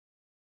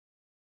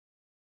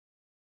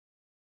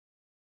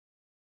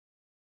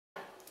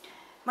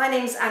My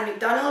name's Anne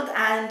MacDonald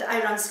and I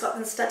run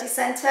Scotland Study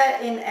Centre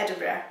in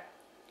Edinburgh.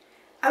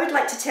 I would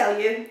like to tell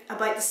you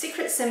about the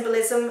secret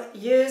symbolism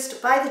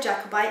used by the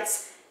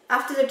Jacobites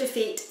after their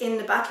defeat in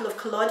the Battle of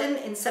Culloden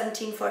in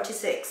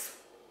 1746.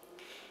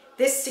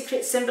 This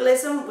secret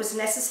symbolism was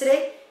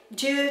necessary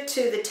due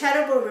to the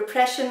terrible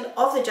repression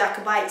of the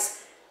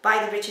Jacobites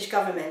by the British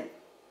government.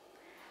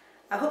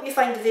 I hope you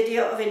find the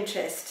video of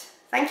interest.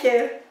 Thank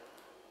you.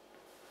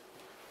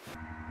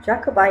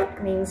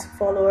 Jacobite means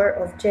follower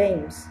of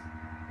James.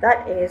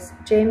 That is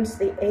James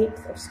VIII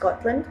of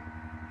Scotland,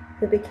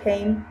 who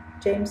became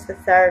James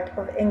III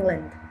of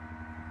England.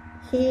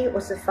 He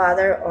was the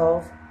father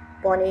of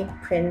Bonnie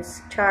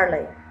Prince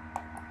Charlie.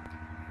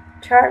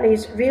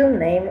 Charlie's real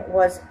name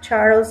was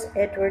Charles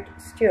Edward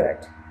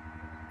Stuart,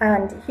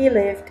 and he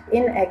lived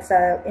in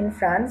exile in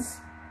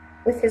France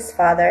with his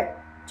father,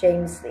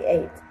 James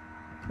VIII.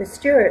 The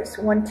Stuarts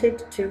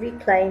wanted to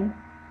reclaim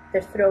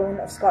the throne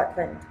of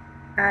Scotland,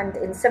 and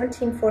in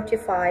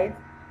 1745,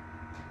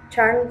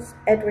 Charles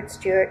Edward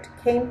Stuart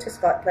came to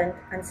Scotland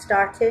and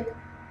started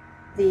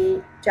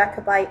the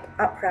Jacobite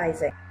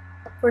uprising.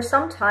 For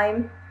some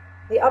time,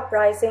 the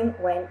uprising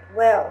went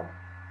well.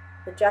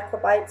 The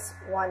Jacobites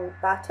won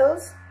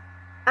battles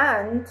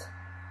and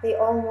they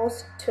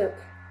almost took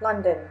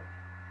London.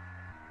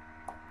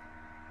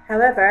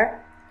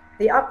 However,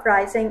 the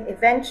uprising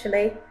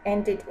eventually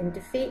ended in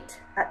defeat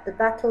at the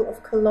Battle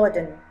of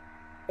Culloden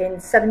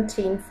in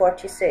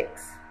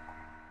 1746.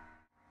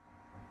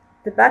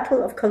 The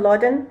Battle of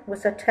Culloden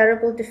was a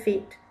terrible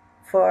defeat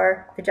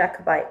for the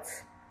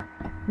Jacobites.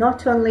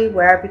 Not only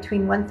were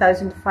between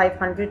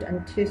 1,500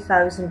 and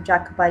 2,000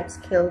 Jacobites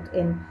killed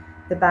in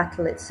the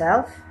battle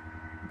itself,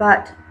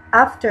 but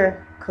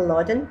after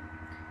Culloden,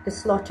 the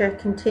slaughter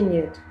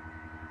continued.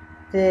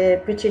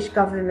 The British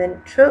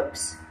government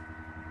troops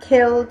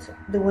killed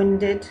the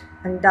wounded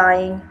and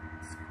dying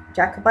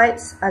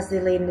Jacobites as they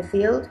lay in the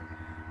field,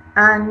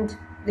 and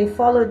they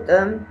followed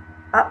them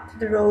up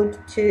the road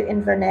to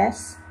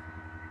Inverness,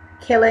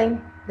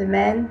 killing the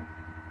men,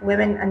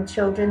 women and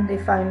children they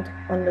found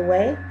on the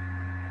way.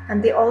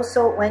 And they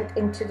also went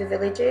into the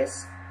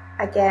villages,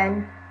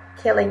 again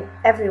killing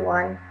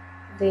everyone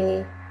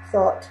they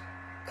thought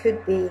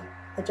could be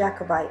a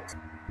Jacobite.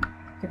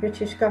 The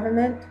British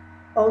government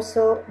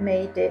also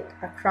made it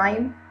a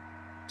crime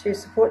to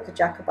support the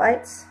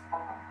Jacobites,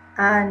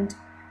 and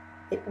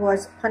it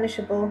was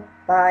punishable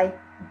by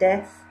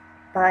death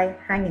by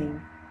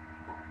hanging.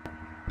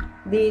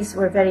 These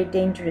were very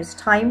dangerous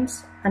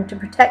times, and to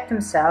protect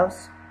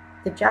themselves,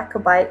 the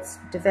Jacobites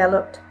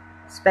developed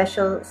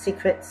special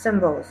secret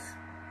symbols.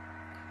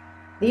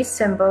 These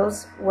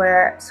symbols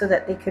were so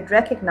that they could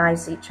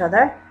recognize each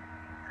other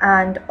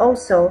and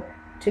also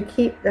to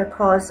keep their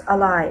cause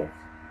alive.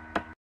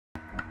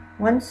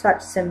 One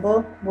such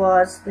symbol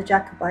was the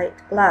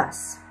Jacobite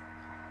glass.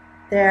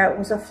 There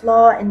was a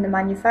flaw in the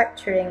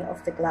manufacturing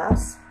of the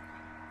glass,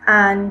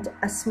 and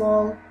a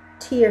small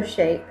tear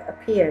shape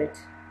appeared.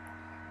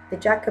 The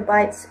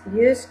Jacobites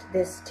used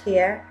this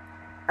tear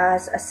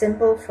as a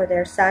symbol for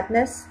their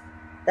sadness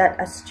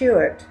that a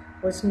Stuart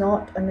was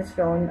not on the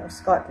throne of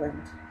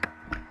Scotland.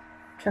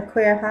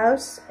 Traquair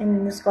House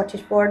in the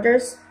Scottish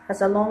borders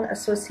has a long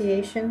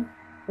association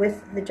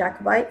with the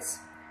Jacobites,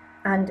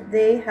 and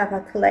they have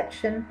a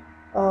collection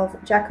of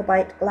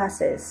Jacobite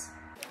glasses.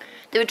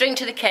 They would drink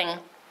to the king,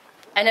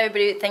 and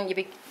everybody would think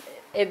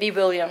it'd be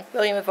William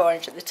of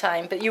Orange at the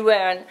time, but you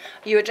weren't.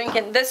 You were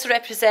drinking. This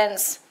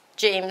represents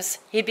James.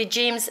 He'd be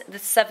James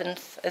VII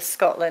of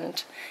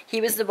Scotland.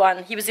 He was the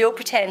one. He was the old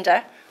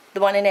pretender,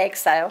 the one in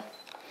exile.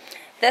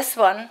 This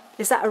one...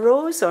 Is that a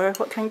rose or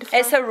what kind of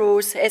flower? It's a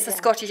rose. It's a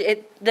Scottish...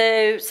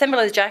 the symbol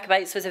of the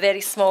Jacobites was a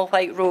very small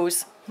white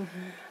rose.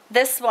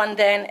 This one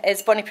then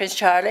is Bonnie Prince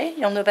Charlie.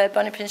 You'll know about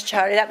Bonnie Prince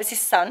Charlie. That was his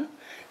son.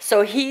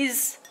 So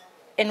he's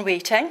in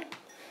waiting.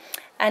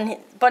 And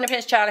Bonnie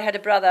Prince Charlie had a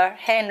brother,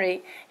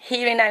 Henry.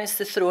 He renounced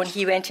the throne.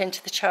 He went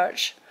into the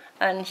church.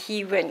 And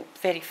he went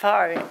very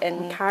far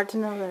in...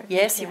 Cardinal? Or,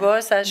 yes, he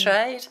was, that's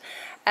right.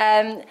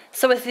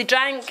 So if they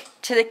drank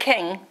to the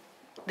king,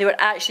 they were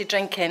actually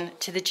drinking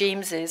to the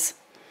Jameses.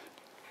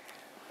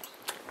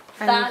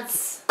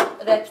 That's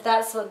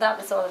what that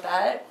was all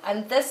about.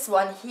 And this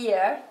one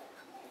here,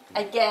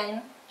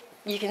 again,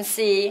 you can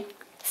see,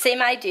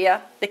 same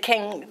idea, the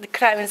king, the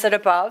crowns are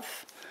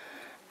above.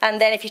 And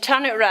then if you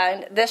turn it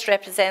around, this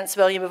represents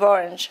William of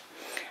Orange.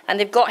 And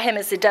they've got him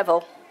as the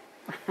devil.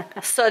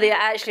 So they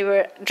actually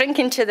were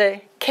drinking to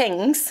the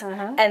kings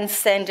and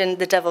sending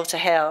the devil to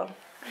hell.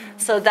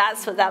 So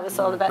that's what that was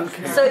all about.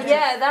 So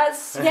yeah,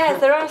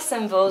 there are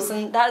symbols,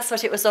 and that's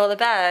what it was all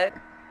about.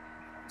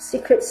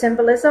 Secret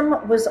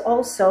symbolism was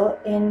also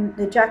in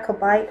the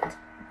Jacobite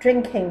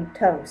drinking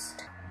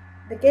toast.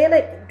 The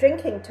Gaelic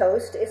drinking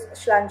toast is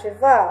Sláinte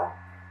mhath.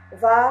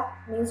 Va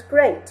means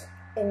great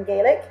in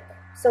Gaelic,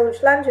 so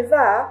Sláinte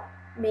mhath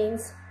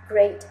means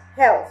great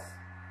health.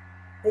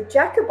 The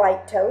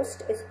Jacobite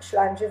toast is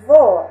Sláinte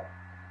mhór.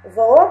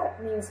 Mhór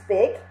means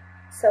big,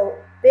 so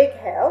big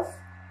health,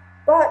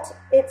 but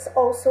it's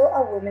also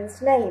a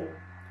woman's name.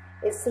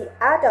 It's the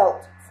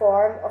adult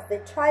form of the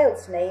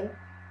child's name,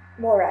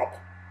 Morag.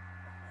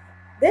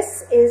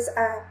 This is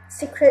a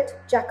secret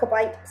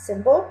Jacobite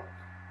symbol,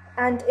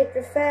 and it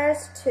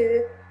refers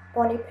to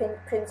Bonnie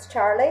Prince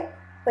Charlie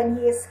when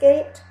he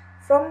escaped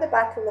from the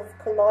Battle of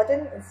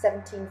Culloden in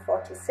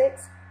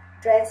 1746,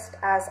 dressed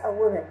as a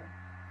woman.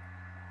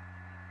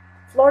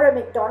 Flora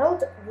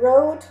MacDonald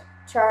rode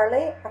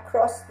Charlie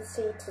across the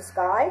sea to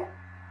Skye,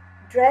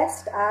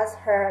 dressed as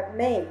her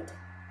maid,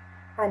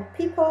 and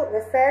people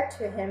refer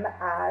to him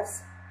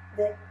as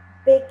the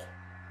Big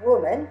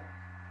Woman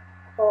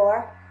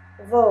or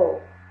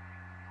Vaux.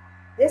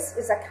 This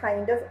is a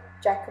kind of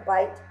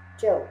Jacobite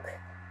joke.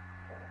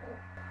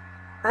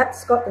 At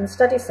Scotland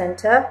Study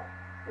Centre,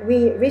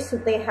 we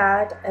recently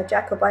had a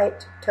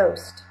Jacobite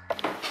toast.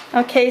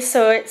 Okay,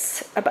 so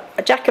it's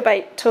a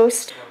Jacobite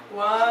toast.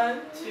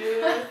 1,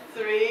 2,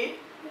 3.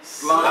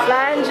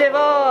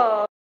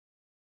 Slàinte.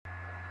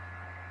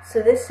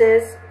 So this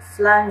is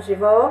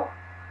Slàinte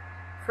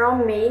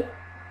from me,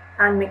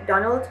 Anne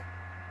MacDonald,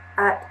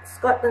 at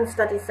Scotland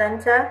Study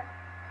Centre,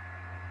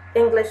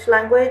 English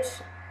Language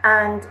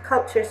and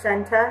Culture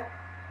Centre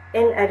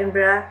in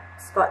Edinburgh,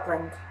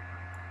 Scotland.